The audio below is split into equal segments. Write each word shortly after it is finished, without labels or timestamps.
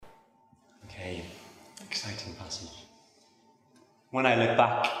Okay, exciting passage. When I look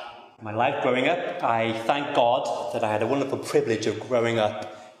back at my life growing up, I thank God that I had a wonderful privilege of growing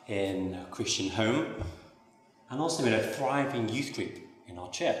up in a Christian home and also in a thriving youth group in our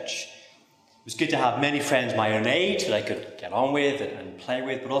church. It was good to have many friends my own age that I could get on with and play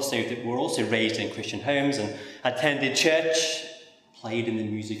with, but also that were also raised in Christian homes and attended church, played in the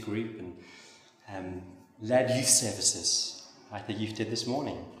music group and led youth services like the youth did this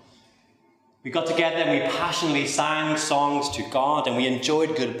morning. We got together and we passionately sang songs to God and we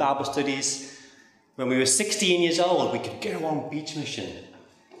enjoyed good Bible studies. When we were 16 years old, we could go on beach mission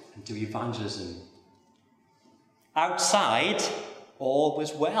and do evangelism. Outside, all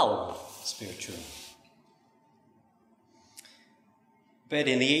was well spiritually. But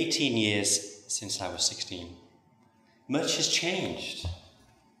in the 18 years since I was 16, much has changed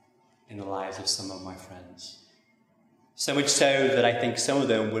in the lives of some of my friends. So much so that I think some of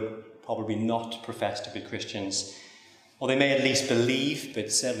them would probably not profess to be Christians, or they may at least believe,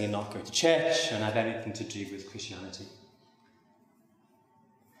 but certainly not go to church and have anything to do with Christianity.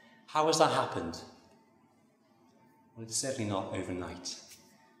 How has that happened? Well, it's certainly not overnight.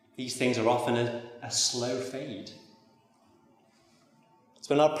 These things are often a slow fade. It's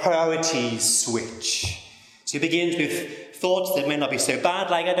when our priorities switch. So it begins with thoughts that may not be so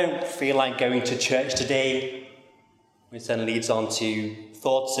bad, like I don't feel like going to church today, which then leads on to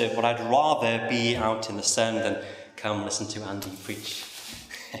thoughts of what I'd rather be out in the sun than come listen to Andy preach.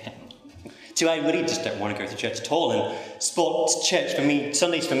 So I really just don't want to go to church at all. And sports, church for me,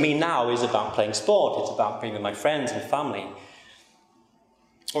 Sundays for me now is about playing sport. It's about being with my friends and family.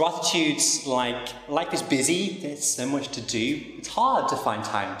 Or attitudes like life is busy, there's so much to do. It's hard to find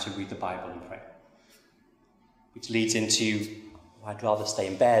time to read the Bible and pray. Which leads into, I'd rather stay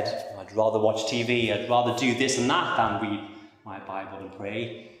in bed, I'd rather watch TV, I'd rather do this and that than read my Bible and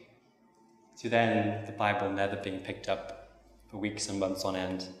pray. To then the Bible never being picked up for weeks and months on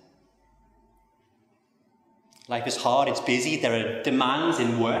end. Life is hard, it's busy, there are demands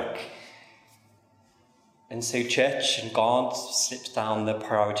in work. And so church and God slips down the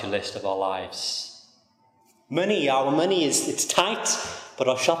priority list of our lives. Our money it's tight, but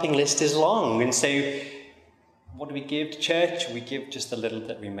our shopping list is long. And so what do we give to church? We give just the little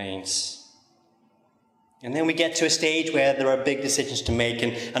that remains. And then we get to a stage where there are big decisions to make,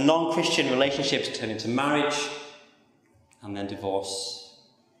 and non-Christian relationships turn into marriage and then divorce.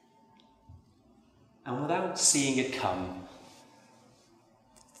 And without seeing it come,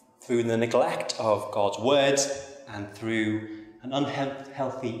 through the neglect of God's words and through an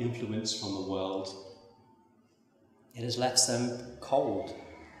unhealthy influence from the world, it has left them cold,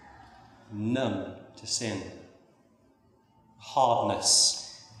 numb to sin,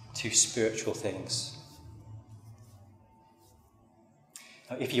 hardness to spiritual things.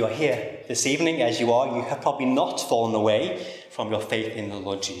 Now, if you are here this evening, as you are, you have probably not fallen away from your faith in the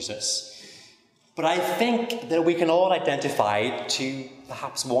Lord Jesus. But I think that we can all identify to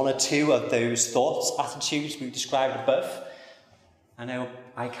perhaps one or two of those thoughts, attitudes we've described above. I know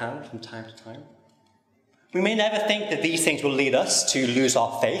I can from time to time. We may never think that these things will lead us to lose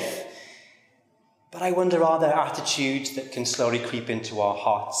our faith, but I wonder, are there attitudes that can slowly creep into our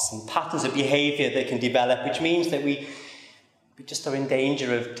hearts and patterns of behaviour that can develop, which means that we just are in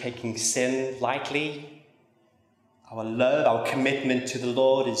danger of taking sin lightly? Our love, our commitment to the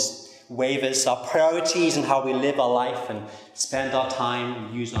Lord wavers, our priorities and how we live our life and spend our time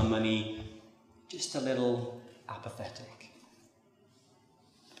and use our money, just a little apathetic.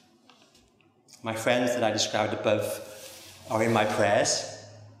 My friends that I described above are in my prayers.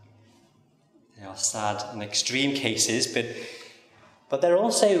 They are sad and extreme cases, but they're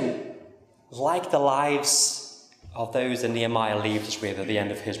also like the lives of those that Nehemiah leaves us with at the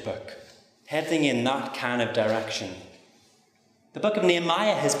end of his book, heading in that kind of direction. The book of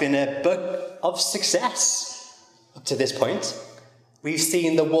Nehemiah has been a book of success up to this point. We've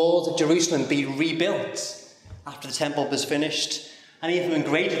seen the walls of Jerusalem be rebuilt after the temple was finished. And even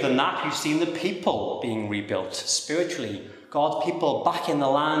greater than that, we've seen the people being rebuilt spiritually. God's people back in the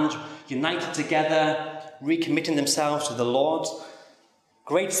land, united together, recommitting themselves to the Lord.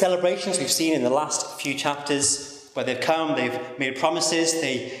 Great celebrations we've seen in the last few chapters where they've come, they've made promises,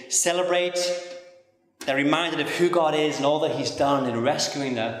 they celebrate. They're reminded of who God is and all that he's done in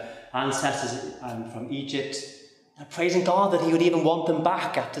rescuing their ancestors from Egypt. They're praising God that he would even want them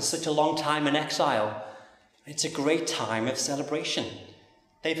back after such a long time in exile. It's a great time of celebration.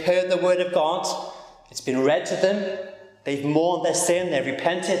 They've heard the word of God. It's been read to them. They've mourned their sin. They've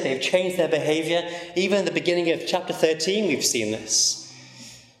repented. They've changed their behaviour. Even at the beginning of chapter 13, we've seen this.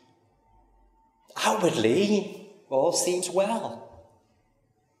 Outwardly, all seems well.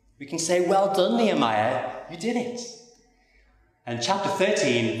 We can say, well done, Nehemiah, you did it. And chapter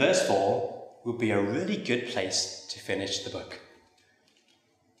 13, verse 4, would be a really good place to finish the book.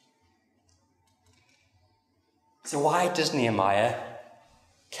 So why does Nehemiah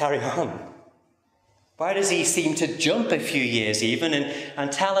carry on? Why does he seem to jump a few years even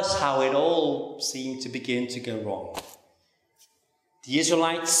and tell us how it all seemed to begin to go wrong? The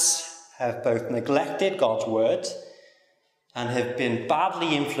Israelites have both neglected God's word and have been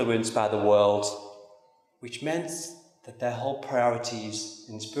badly influenced by the world, which meant that their whole priorities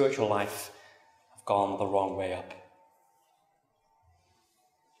in spiritual life have gone the wrong way up.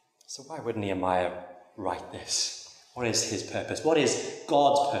 So why would Nehemiah write this? What is his purpose? What is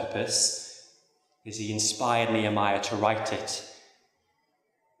God's purpose? Is he inspired Nehemiah to write it?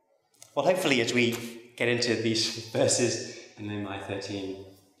 Well, hopefully as we get into these verses in Nehemiah 13,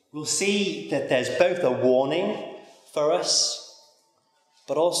 we'll see that there's both a warning for us,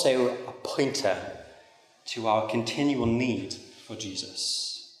 but also a pointer to our continual need for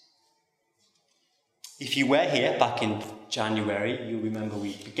Jesus. If you were here back in January, you'll remember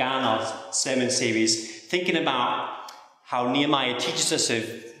we began our sermon series thinking about how Nehemiah teaches us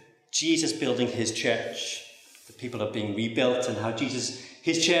of Jesus building his church. The people are being rebuilt and how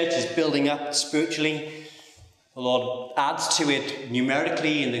his church is building up spiritually. The Lord adds to it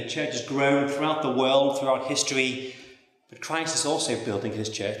numerically and the church has grown throughout the world, throughout history. But Christ is also building his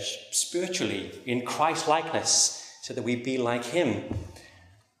church spiritually in Christ-likeness so that we be like him.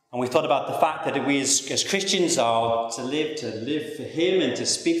 And we thought about the fact that we as Christians are to live for him and to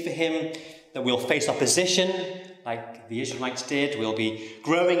speak for him, that we'll face opposition like the Israelites did. We'll be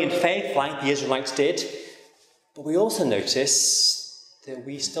growing in faith like the Israelites did. But we also notice that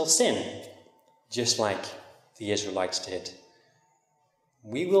we still sin, just like the Israelites did.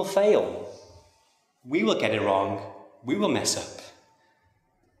 We will fail. We will get it wrong. We will mess up.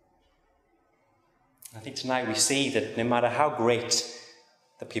 I think tonight we see that no matter how great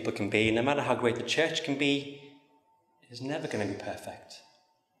the people can be, no matter how great the church can be, it is never going to be perfect.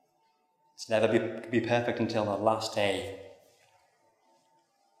 It's never be perfect until the last day.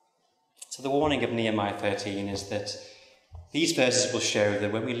 So the warning of Nehemiah 13 is that these verses will show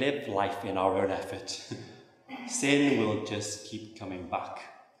that when we live life in our own effort, sin will just keep coming back.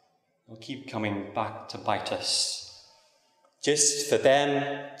 It will keep coming back to bite us. Just for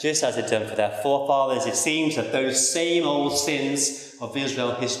them, just as it done for their forefathers, it seems that those same old sins of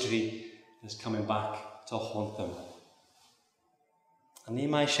Israel history is coming back to haunt them. And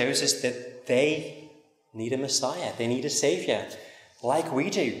Nehemiah shows us that they need a Messiah, they need a Saviour, like we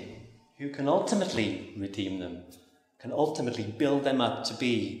do, who can ultimately redeem them, can ultimately build them up to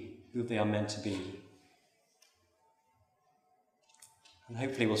be who they are meant to be. And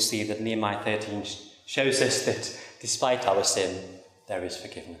hopefully we'll see that Nehemiah 13 shows us that despite our sin, there is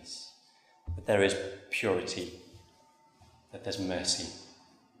forgiveness, that there is purity, that there's mercy.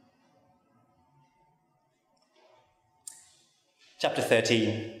 Chapter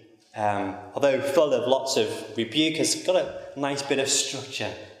 13, although full of lots of rebuke, has got a nice bit of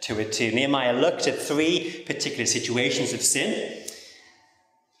structure to it too. Nehemiah looked at 3 particular situations of sin.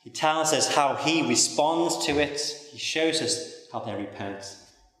 He tells us how he responds to it. He shows us how they repent.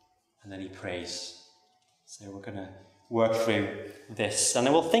 And then he prays. So we're going to work through this. And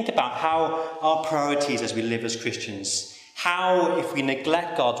then we'll think about how our priorities as we live as Christians, how if we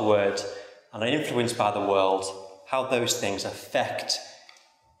neglect God's word and are influenced by the world, how those things affect,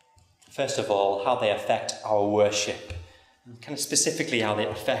 first of all, how they affect our worship. And kind of specifically how they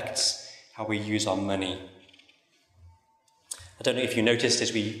affect how we use our money. I don't know if you noticed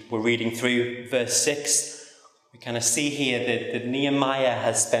as we were reading through verse 6, we kind of see here that Nehemiah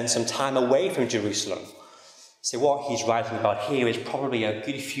has spent some time away from Jerusalem. So what he's writing about here is probably a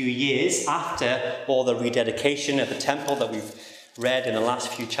good few years after all the rededication of the temple that we've read in the last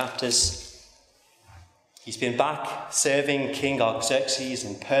few chapters. He's been back serving King Artaxerxes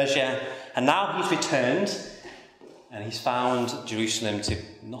in Persia, and now he's returned, and he's found Jerusalem to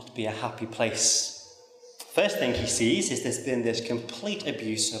not be a happy place. First thing he sees is there's been this complete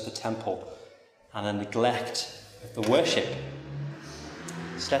abuse of the temple and a neglect of the worship.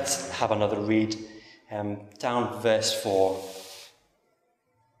 So let's have another read down verse 4.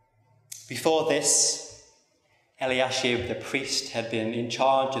 Before this, Eliashib the priest had been in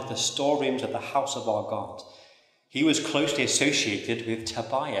charge of the storerooms of the house of our God. He was closely associated with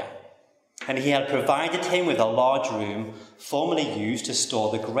Tobiah, and he had provided him with a large room formerly used to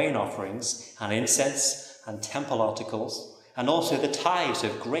store the grain offerings and incense and temple articles, and also the tithes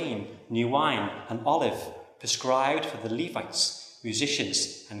of grain, new wine, and olive prescribed for the Levites,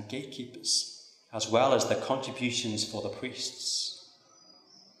 musicians, and gatekeepers, as well as the contributions for the priests.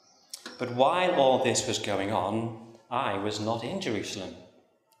 But while all this was going on, I was not in Jerusalem.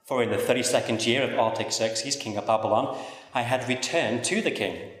 For in the 32nd year of Artaxerxes, king of Babylon, I had returned to the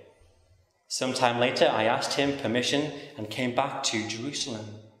king. Sometime later, I asked him permission and came back to Jerusalem.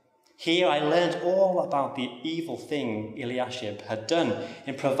 Here I learned all about the evil thing Eliashib had done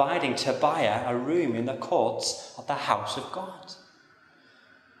in providing Tobiah a room in the courts of the house of God.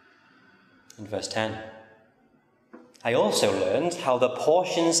 In verse 10, I also learned how the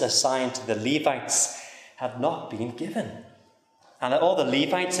portions assigned to the Levites had not been given, and that all the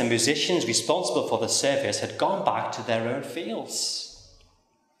Levites and musicians responsible for the service had gone back to their own fields.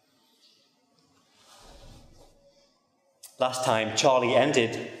 Last time, Charlie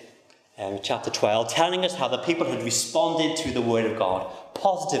ended chapter 12, telling us how the people had responded to the word of God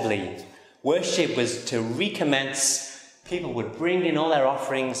positively. Worship was to recommence. People would bring in all their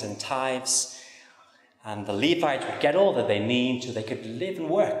offerings and tithes, and the Levites would get all that they need so they could live and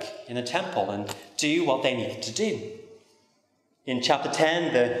work in the temple and do what they needed to do. In chapter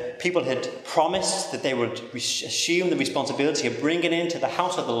 10, the people had promised that they would assume the responsibility of bringing into the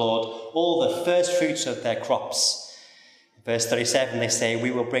house of the Lord all the first fruits of their crops. Verse 37, they say,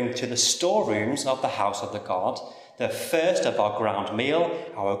 we will bring to the storerooms of the house of the God the first of our ground meal,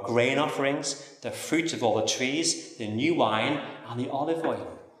 our grain offerings, the fruit of all the trees, the new wine, and the olive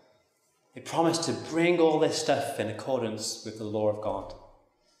oil. They promised to bring all this stuff in accordance with the law of God.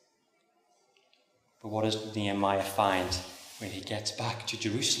 But what does Nehemiah find when he gets back to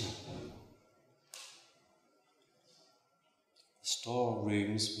Jerusalem? The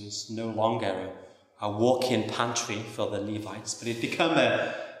storerooms was no longer a walk-in pantry for the Levites, but it had become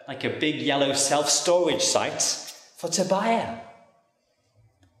like a big yellow self-storage site for Tobiah.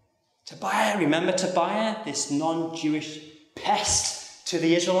 Tobiah, remember Tobiah, this non-Jewish pest to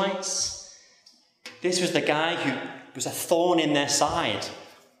the Israelites? This was the guy who was a thorn in their side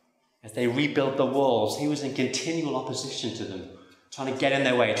as they rebuilt the walls. He was in continual opposition to them, trying to get in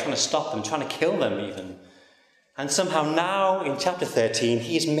their way, trying to stop them, trying to kill them even. And somehow now, in chapter 13,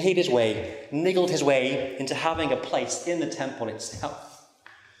 he's made his way, niggled his way into having a place in the temple itself.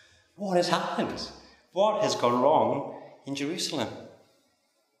 What has happened? What has gone wrong in Jerusalem?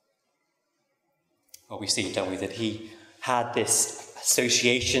 Well, we see, don't we, that he had this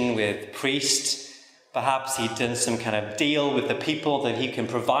association with priests. Perhaps he'd done some kind of deal with the people that he can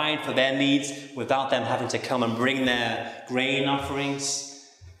provide for their needs without them having to come and bring their grain offerings.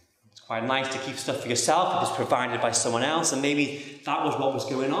 Quite nice to keep stuff for yourself if it's provided by someone else, and maybe that was what was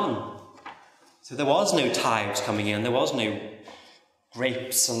going on. So there was no tithes coming in, there was no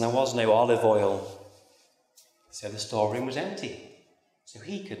grapes, and there was no olive oil. So the storeroom was empty. So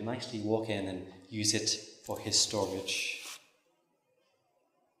he could nicely walk in and use it for his storage.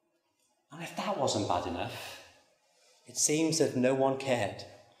 And if that wasn't bad enough, it seems that no one cared,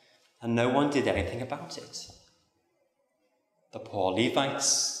 and no one did anything about it. The poor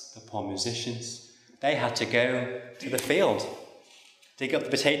Levites, the poor musicians, they had to go to the field, dig up the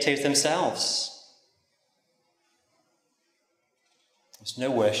potatoes themselves. There was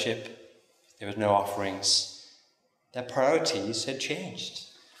no worship, there was no offerings. Their priorities had changed,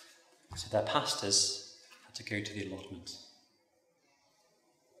 so their pastors had to go to the allotment.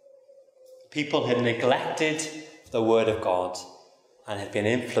 People had neglected the word of God and had been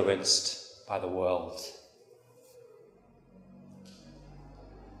influenced by the world.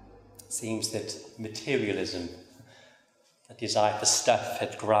 It seems that materialism, that desire for stuff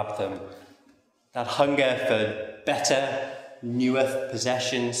had grabbed them. That hunger for better, newer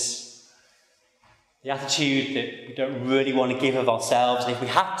possessions. The attitude that we don't really want to give of ourselves. And if we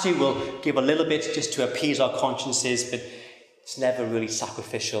have to, we'll give a little bit just to appease our consciences, but it's never really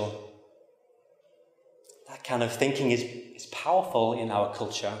sacrificial. That kind of thinking is powerful in our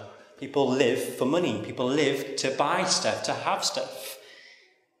culture. People live for money. People live to buy stuff, to have stuff.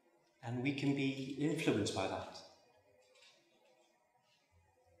 And we can be influenced by that.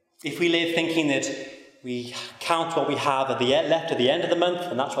 If we live thinking that we count what we have left at the end of the month,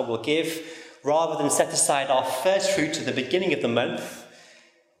 and that's what we'll give, rather than set aside our first fruit at the beginning of the month,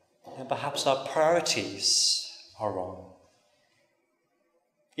 then perhaps our priorities are wrong.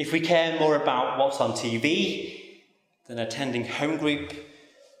 If we care more about what's on TV than attending home group,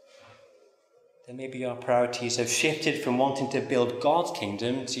 then maybe our priorities have shifted from wanting to build God's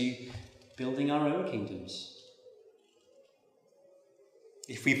kingdom to building our own kingdoms.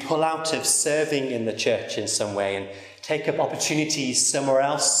 If we pull out of serving in the church in some way and take up opportunities somewhere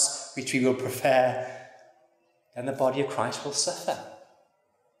else which we will prefer, then the body of Christ will suffer.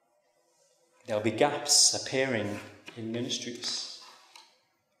 There will be gaps appearing in ministries.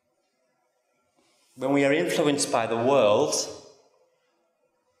 When we are influenced by the world,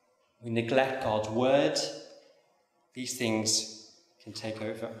 we neglect God's word, these things can take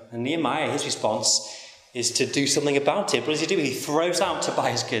over. And Nehemiah, his response is to do something about it. What does he do? He throws out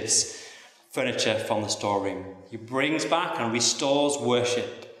Tobiah's goods, furniture from the storeroom. He brings back and restores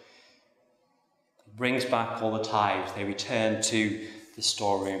worship. He brings back all the tithes. They return to the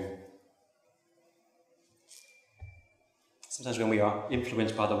storeroom. Sometimes when we are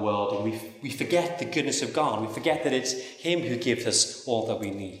influenced by the world and we forget the goodness of God, we forget that it's him who gives us all that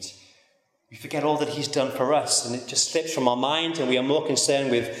we need. We forget all that he's done for us, and it just slips from our mind, and we are more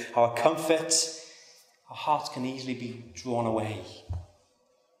concerned with our comfort. Our hearts can easily be drawn away.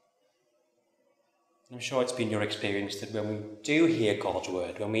 I'm sure it's been your experience that when we do hear God's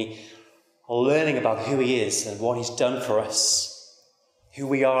word, when we are learning about who he is and what he's done for us, who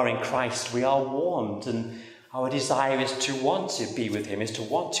we are in Christ, we are warmed, and our desire is to want to be with him, is to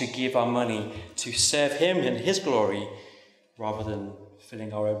want to give our money to serve him in his glory rather than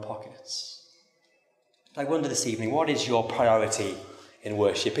filling our own pockets. I wonder this evening, what is your priority in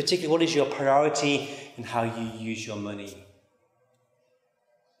worship? Particularly, what is your priority in how you use your money?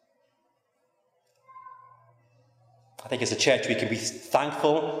 I think as a church we can be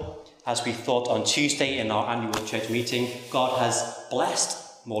thankful, as we thought on Tuesday in our annual church meeting, God has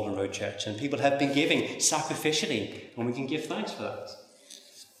blessed Malden Road Church and people have been giving sacrificially, and we can give thanks for that.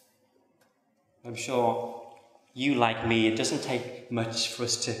 I'm sure you, like me, it doesn't take much for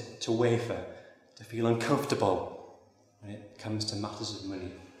us to waver, to feel uncomfortable when it comes to matters of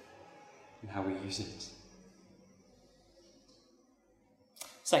money and how we use it.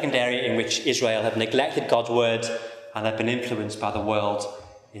 Second area in which Israel have neglected God's word and have been influenced by the world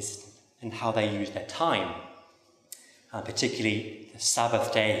is in how they use their time, and particularly the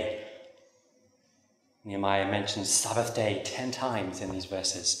Sabbath day. Nehemiah mentions Sabbath day 10 times in these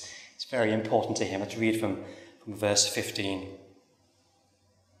verses. It's very important to him. Let's read from verse 15.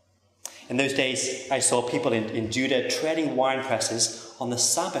 In those days, I saw people in Judah treading wine presses on the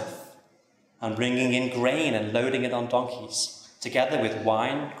Sabbath and bringing in grain and loading it on donkeys, together with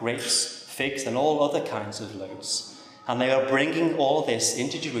wine, grapes, figs, and all other kinds of loads. And they are bringing all this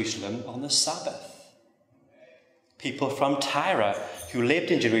into Jerusalem on the Sabbath. People from Tyre who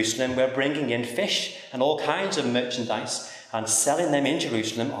lived in Jerusalem were bringing in fish and all kinds of merchandise and selling them in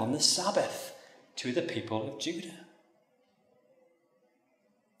Jerusalem on the Sabbath to the people of Judah.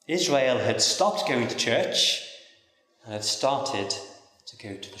 Israel had stopped going to church and had started to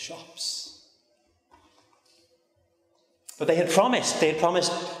go to the shops. But they had promised,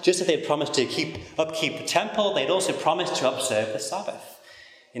 just as they had promised to upkeep the temple, they had also promised to observe the Sabbath.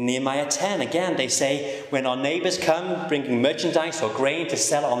 In Nehemiah 10, again, they say, when our neighbours come bringing merchandise or grain to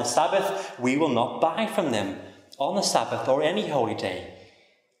sell on the Sabbath, we will not buy from them on the Sabbath or any holy day.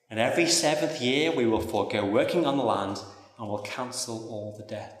 And every seventh year we will forego working on the land and will cancel all the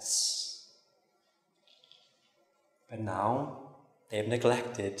debts. But now they have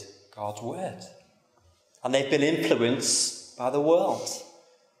neglected God's word. And they've been influenced by the world.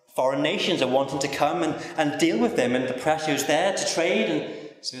 Foreign nations are wanting to come and deal with them, and the pressure is there to trade, and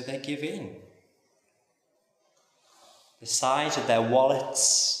so they give in. The size of their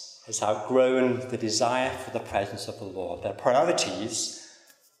wallets has outgrown the desire for the presence of the Lord. Their priorities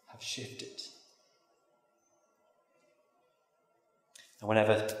have shifted. And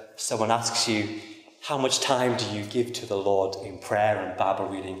whenever someone asks you, how much time do you give to the Lord in prayer and Bible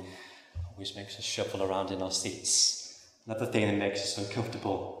reading, it always makes us shuffle around in our seats. Another thing that makes us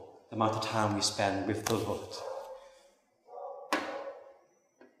uncomfortable, the amount of time we spend with the Lord.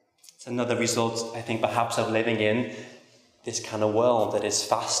 It's another result, I think, perhaps of living in this kind of world that is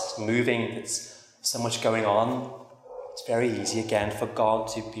fast moving, there's so much going on. It's very easy, again, for God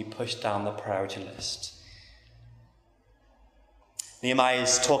to be pushed down the priority list. Nehemiah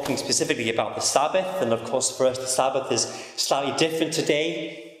is talking specifically about the Sabbath, and of course for us the Sabbath is slightly different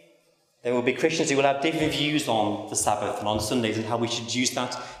today. There will be Christians who will have different views on the Sabbath and on Sundays and how we should use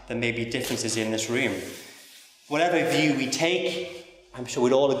that. There may be differences in this room. Whatever view we take, I'm sure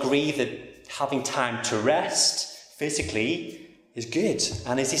we'd all agree that having time to rest physically is good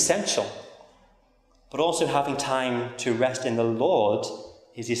and is essential. But also having time to rest in the Lord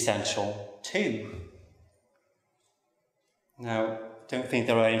is essential too. Now, I don't think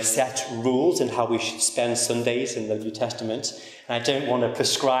there are any set rules in how we should spend Sundays in the New Testament, and I don't want to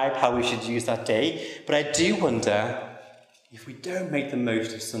prescribe how we should use that day, but I do wonder if we don't make the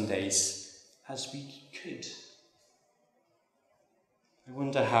most of Sundays as we could. I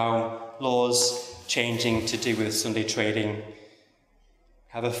wonder how laws changing to do with Sunday trading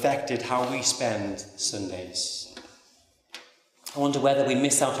have affected how we spend Sundays. I wonder whether we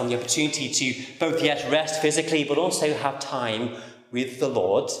miss out on the opportunity to both yet rest physically, but also have time with the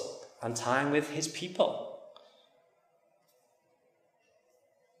Lord and time with his people.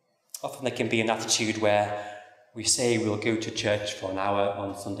 Often there can be an attitude where we say we'll go to church for an hour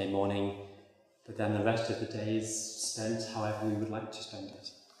on Sunday morning, but then the rest of the day is spent however we would like to spend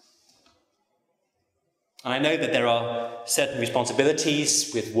it. And I know that there are certain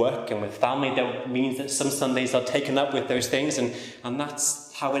responsibilities with work and with family that means that some Sundays are taken up with those things, and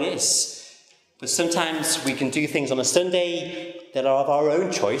that's how it is. But sometimes we can do things on a Sunday that are of our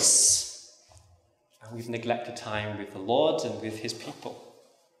own choice, and we've neglected time with the Lord and with his people.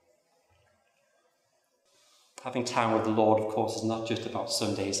 Having time with the Lord, of course, is not just about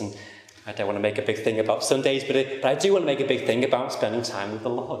Sundays, and I don't want to make a big thing about Sundays, but I do want to make a big thing about spending time with the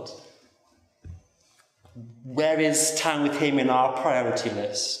Lord. Where is time with him in our priority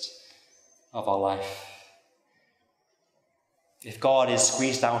list of our life? If God is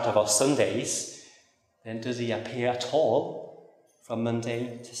squeezed out of our Sundays, then does he appear at all from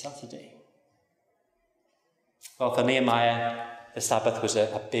Monday to Saturday? Well, for Nehemiah, the Sabbath was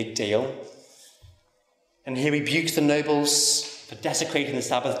a big deal. And he rebukes the nobles for desecrating the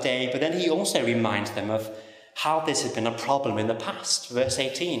Sabbath day, but then he also reminds them of how this had been a problem in the past. Verse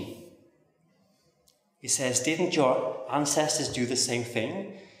 18. He says, "Didn't your ancestors do the same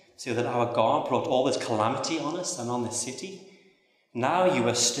thing, so that our God brought all this calamity on us and on this city? Now you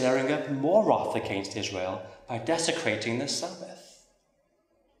are stirring up more wrath against Israel by desecrating the Sabbath."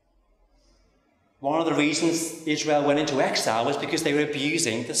 One of the reasons Israel went into exile was because they were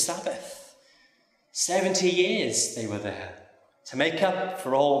abusing the Sabbath. 70 years they were there to make up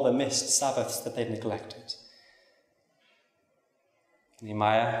for all the missed Sabbaths that they'd neglected.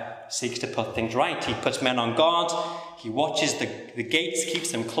 Nehemiah seeks to put things right. He puts men on guard. He watches the gates,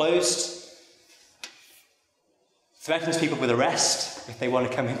 keeps them closed, threatens people with arrest if they want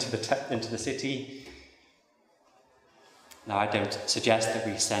to come into the city. Now, I don't suggest that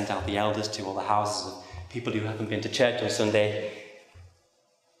we send out the elders to all the houses of people who haven't been to church on Sunday.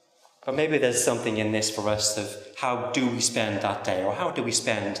 But maybe there's something in this for us of how do we spend that day, or how do we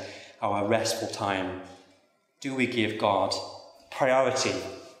spend our restful time? Do we give God priority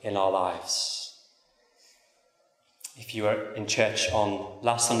in our lives? If you were in church on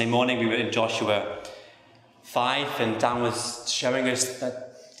last Sunday morning, we were in Joshua 5, and Dan was showing us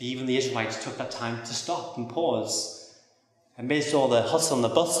that even the Israelites took that time to stop and pause. Amidst all the hustle and the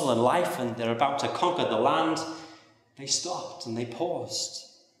bustle and life, and they're about to conquer the land, they stopped and they paused.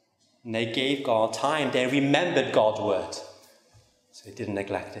 And they gave God time. They remembered God's word, so they didn't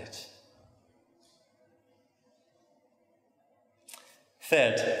neglect it.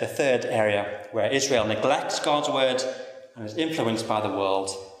 The third area where Israel neglects God's word and is influenced by the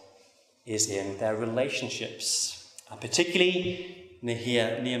world is in their relationships. And particularly,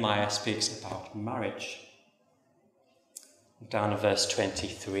 here Nehemiah speaks about marriage. Down to verse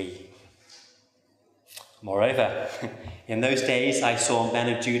 23. "Moreover, in those days I saw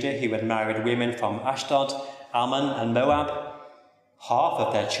men of Judah who had married women from Ashdod, Ammon, and Moab. Half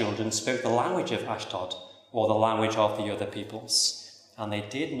of their children spoke the language of Ashdod, or the language of the other peoples, and they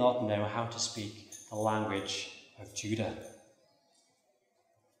did not know how to speak the language of Judah."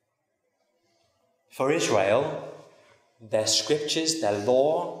 For Israel, their scriptures, their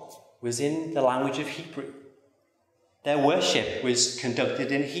law, was in the language of Hebrew. Their worship was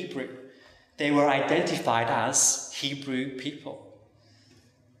conducted in Hebrew. They were identified as Hebrew people.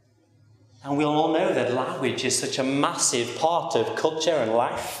 And we all know that language is such a massive part of culture and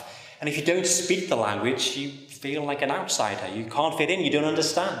life. And if you don't speak the language, you feel like an outsider. You can't fit in, you don't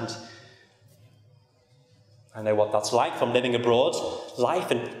understand. I know what that's like from living abroad.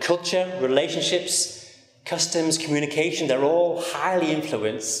 Life and culture, relationships, customs, communication, they're all highly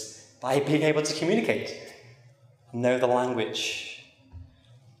influenced by being able to communicate and know the language.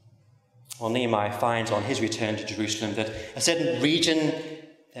 Well, Nehemiah finds on his return to Jerusalem that a certain region,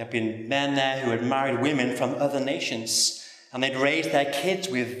 there had been men there who had married women from other nations, and they'd raised their kids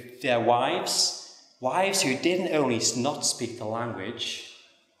with their wives who didn't only not speak the language,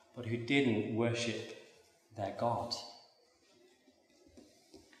 but who didn't worship their God.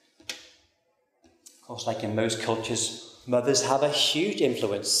 Of course, like in most cultures, mothers have a huge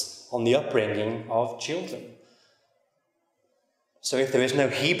influence on the upbringing of children. So if there is no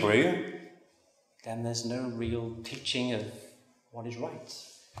Hebrew, then there's no real teaching of what is right.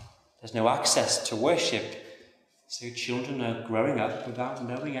 There's no access to worship, so children are growing up without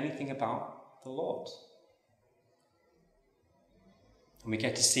knowing anything about the Lord. And we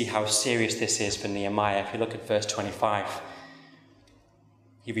get to see how serious this is for Nehemiah. If you look at verse 25,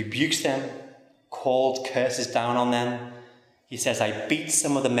 he rebukes them, called curses down on them. He says, "I beat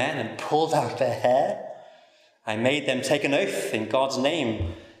some of the men and pulled out their hair. I made them take an oath in God's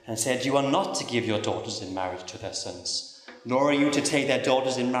name and said, "You are not to give your daughters in marriage to their sons, nor are you to take their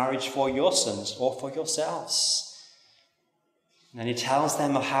daughters in marriage for your sons or for yourselves." And then he tells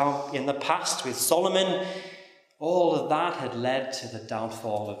them of how in the past with Solomon, all of that had led to the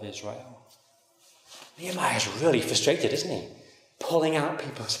downfall of Israel. Nehemiah is really frustrated, isn't he? Pulling out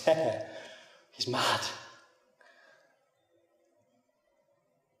people's hair. He's mad.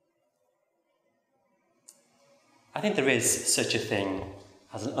 I think there is such a thing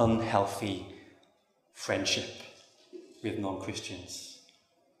as an unhealthy friendship with non-Christians.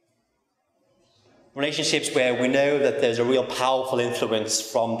 Relationships where we know that there's a real powerful influence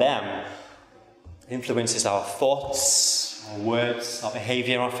from them. It influences our thoughts, our words, our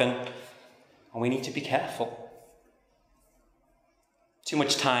behaviour often, and we need to be careful. Too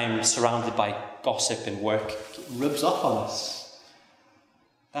much time surrounded by gossip and work rubs off on us.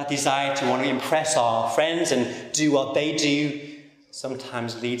 That desire to want to impress our friends and do what they do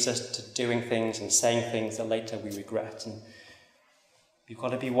sometimes leads us to doing things and saying things that later we regret. And we've got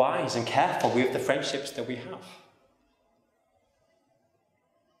to be wise and careful with the friendships that we have.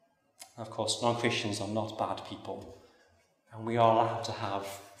 Of course, non-Christians are not bad people, and we are allowed to have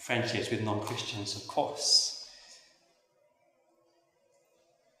friendships with non-Christians, of course.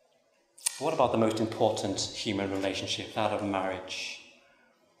 What about the most important human relationship, that of marriage?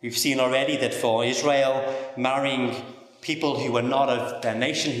 We've seen already that for Israel, marrying people who were not of their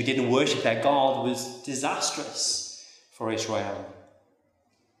nation, who didn't worship their God, was disastrous for Israel.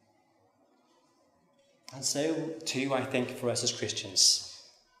 And so, too, I think, for us as Christians.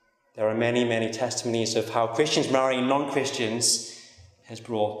 There are many, many testimonies of how Christians marrying non-Christians has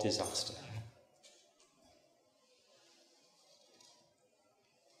brought disaster.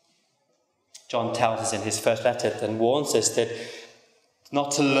 John tells us in his first letter and warns us that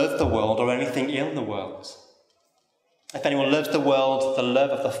not to love the world or anything in the world. If anyone loves the world, the love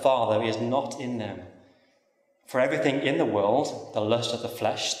of the Father is not in them. For everything in the world, the lust of the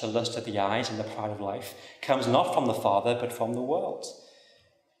flesh, the lust of the eyes, and the pride of life, comes not from the Father, but from the world.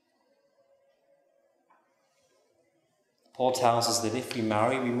 Paul tells us that if we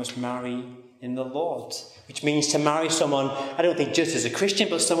marry, we must marry in the Lord, which means to marry someone, I don't think just as a Christian,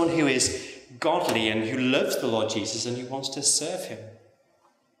 but someone who is godly and who loves the Lord Jesus and who wants to serve him.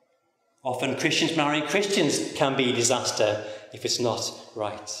 Often Christians marrying Christians can be a disaster if it's not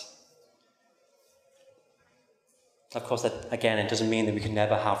right. Of course, that again, it doesn't mean that we can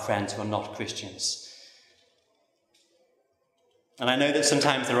never have friends who are not Christians. And I know that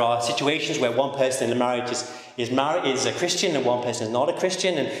sometimes there are situations where one person in the marriage is a Christian and one person is not a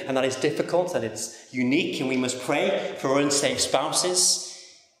Christian, and that is difficult and it's unique, and we must pray for unsafe spouses.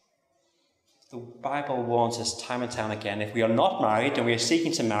 The Bible warns us time and time again, if we are not married and we are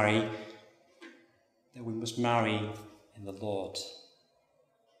seeking to marry, that we must marry in the Lord.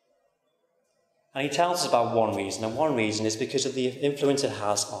 And he tells us about one reason, and one reason is because of the influence it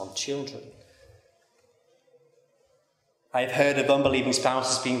has on children. I've heard of unbelieving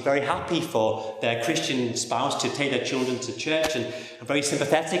spouses being very happy for their Christian spouse to take their children to church and are very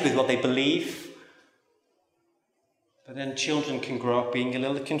sympathetic with what they believe. But then children can grow up being a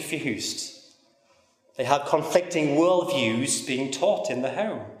little confused. They have conflicting worldviews being taught in the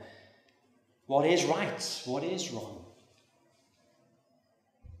home. What is right? What is wrong?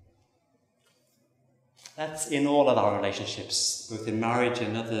 That's in all of our relationships, both in marriage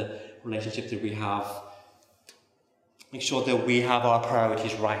and other relationships that we have. Make sure that we have our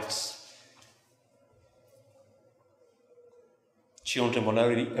priorities right. Children will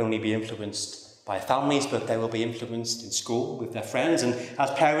only be influenced by families, but they will be influenced in school with their friends. And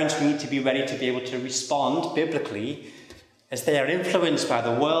as parents, we need to be ready to be able to respond biblically. As they are influenced by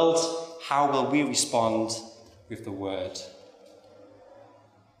the world, how will we respond with the word?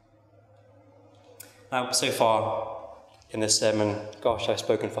 Now, so far in this sermon, gosh, I've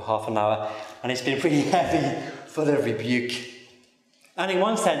spoken for half an hour, and it's been pretty heavy, full of rebuke. And in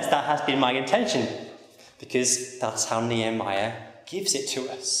one sense, that has been my intention, because that's how Nehemiah gives it to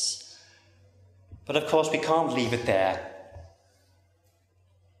us. But of course, we can't leave it there.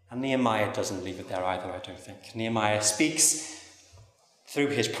 And Nehemiah doesn't leave it there either, I don't think. Nehemiah speaks through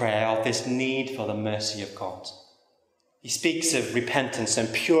his prayer of this need for the mercy of God. He speaks of repentance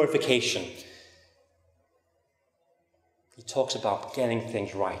and purification. He talks about getting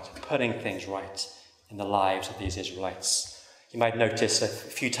things right, putting things right in the lives of these Israelites. You might notice a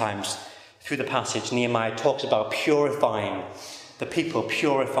few times through the passage, Nehemiah talks about purifying the people,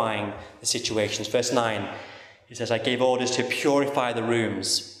 purifying the situations. Verse 9, he says, I gave orders to purify the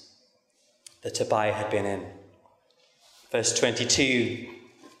rooms that Tobiah had been in. Verse 22,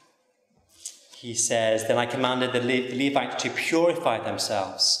 he says, "Then I commanded the Levites to purify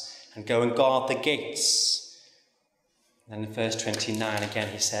themselves and go and guard the gates." And in verse 29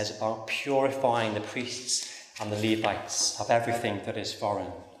 again he says about purifying the priests and the Levites of everything that is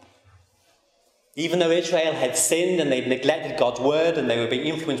foreign. Even though Israel had sinned and they'd neglected God's word and they were being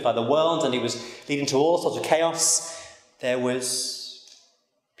influenced by the world and it was leading to all sorts of chaos, there was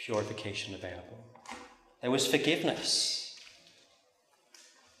purification available. There was forgiveness.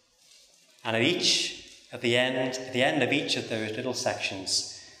 And at the end of each of those little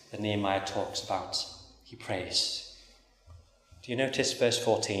sections that Nehemiah talks about, he prays. Do you notice verse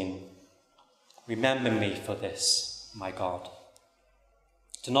 14? "Remember me for this, my God.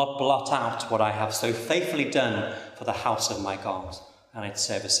 Do not blot out what I have so faithfully done for the house of my God and its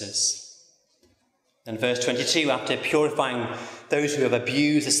services." Then verse 22, after purifying those who have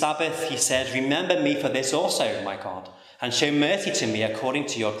abused the Sabbath, he says, "Remember me for this also, my God, and show mercy to me according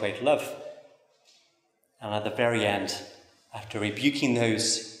to your great love." And at the very end, after rebuking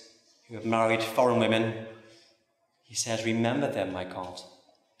those who have married foreign women, he says, "Remember them, my God,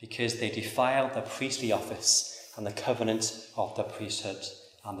 because they defiled the priestly office and the covenant of the priesthood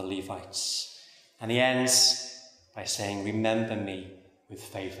and the Levites." And he ends by saying, "Remember me with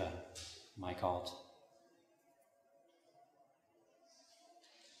favour, my God."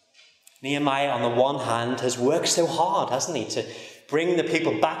 Nehemiah, on the one hand, has worked so hard, hasn't he, to bring the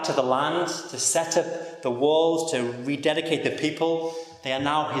people back to the land, to set up the walls, to rededicate the people. They are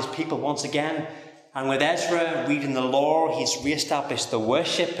now his people once again. And with Ezra reading the law, he's re-established the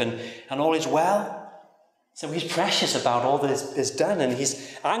worship and all is well. So he's precious about all that is done, and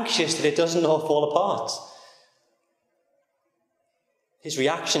he's anxious that it doesn't all fall apart. His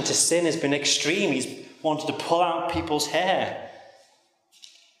reaction to sin has been extreme. He's wanted to pull out people's hair.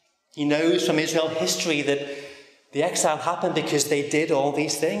 He knows from Israel history that the exile happened because they did all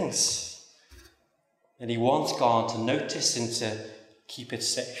these things. And he wants God to notice and to keep it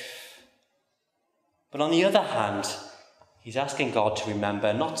safe. But on the other hand, he's asking God to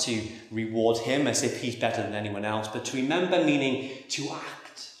remember, not to reward him as if he's better than anyone else, but to remember meaning to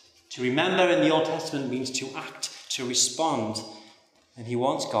act. To remember in the Old Testament means to act, to respond. And he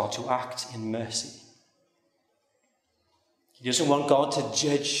wants God to act in mercy. He doesn't want God to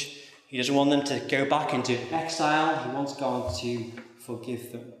judge. He doesn't want them to go back into exile. He wants God to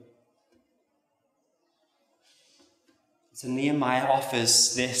forgive them. So Nehemiah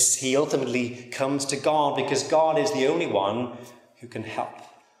offers this. He ultimately comes to God because God is the only one who can help.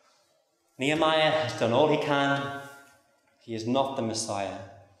 Nehemiah has done all he can. He is not the Messiah.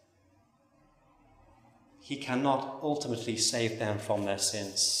 He cannot ultimately save them from their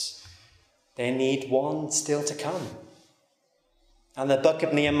sins. They need one still to come. And the book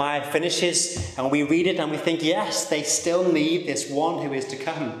of Nehemiah finishes, and we read it and we think, yes, they still need this one who is to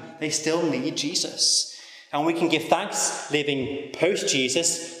come. They still need Jesus. And we can give thanks living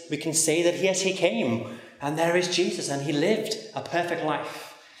post-Jesus. We can say that, yes, he came, and there is Jesus, and he lived a perfect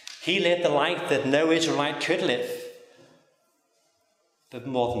life. He lived the life that no Israelite could live. But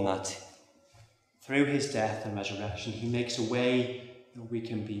more than that, through his death and resurrection, he makes a way that we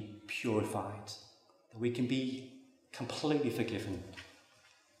can be purified, that we can be completely forgiven,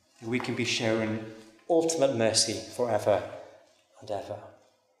 that we can be shown ultimate mercy forever and ever.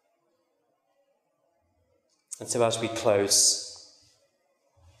 And so as we close,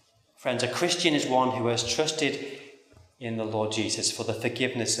 friends, a Christian is one who has trusted in the Lord Jesus for the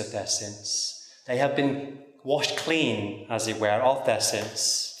forgiveness of their sins. They have been washed clean, as it were, of their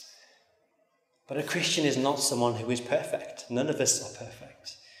sins. But a Christian is not someone who is perfect. None of us are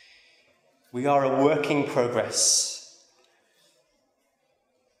perfect. We are a work in progress.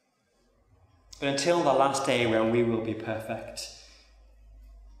 But until the last day when we will be perfect,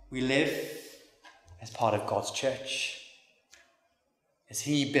 we live as part of God's church. As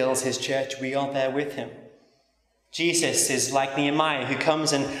he builds his church, we are there with him. Jesus is like Nehemiah, who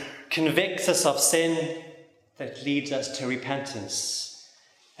comes and convicts us of sin that leads us to repentance.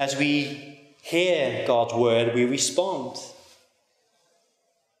 As we hear God's word, we respond.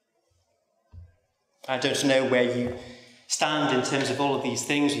 I don't know where you stand in terms of all of these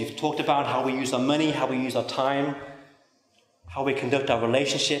things. We've talked about how we use our money, how we use our time, how we conduct our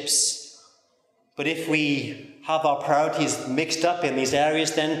relationships. But if we have our priorities mixed up in these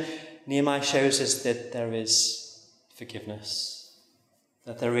areas, then Nehemiah shows us that there is forgiveness,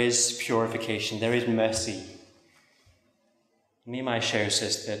 that there is purification, there is mercy. Nehemiah shows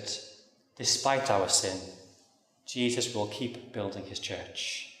us that despite our sin, Jesus will keep building his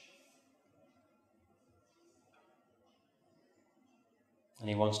church. And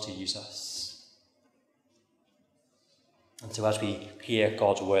he wants to use us. And so as we hear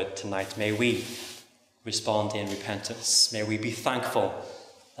God's word tonight, may we respond in repentance. May we be thankful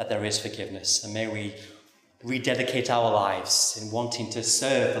that there is forgiveness, and may we rededicate our lives in wanting to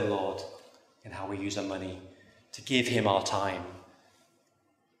serve the Lord in how we use our money, to give him our time,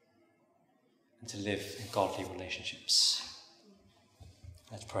 and to live in godly relationships.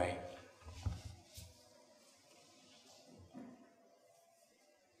 Let's pray.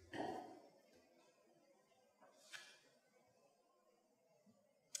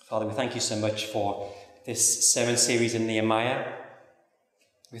 Father, we thank you so much for this sermon series in Nehemiah.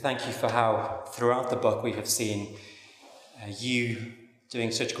 We thank you for how throughout the book we have seen you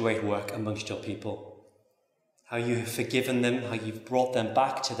doing such great work amongst your people. How you have forgiven them, how you've brought them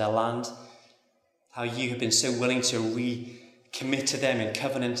back to their land, how you have been so willing to recommit to them in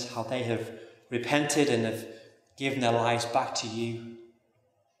covenant, how they have repented and have given their lives back to you.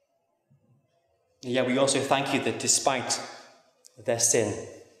 And yet we also thank you that despite their sin,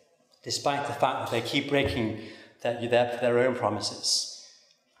 despite the fact that they keep breaking their own promises,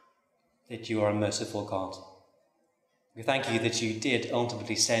 that you are a merciful God. We thank you that you did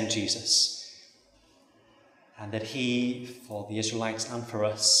ultimately send Jesus, and that he, for the Israelites and for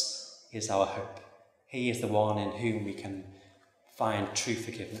us, is our hope. He is the one in whom we can find true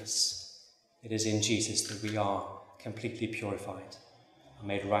forgiveness. It is in Jesus that we are completely purified and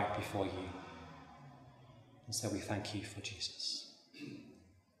made right before you. And so we thank you for Jesus.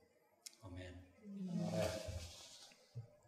 Amen.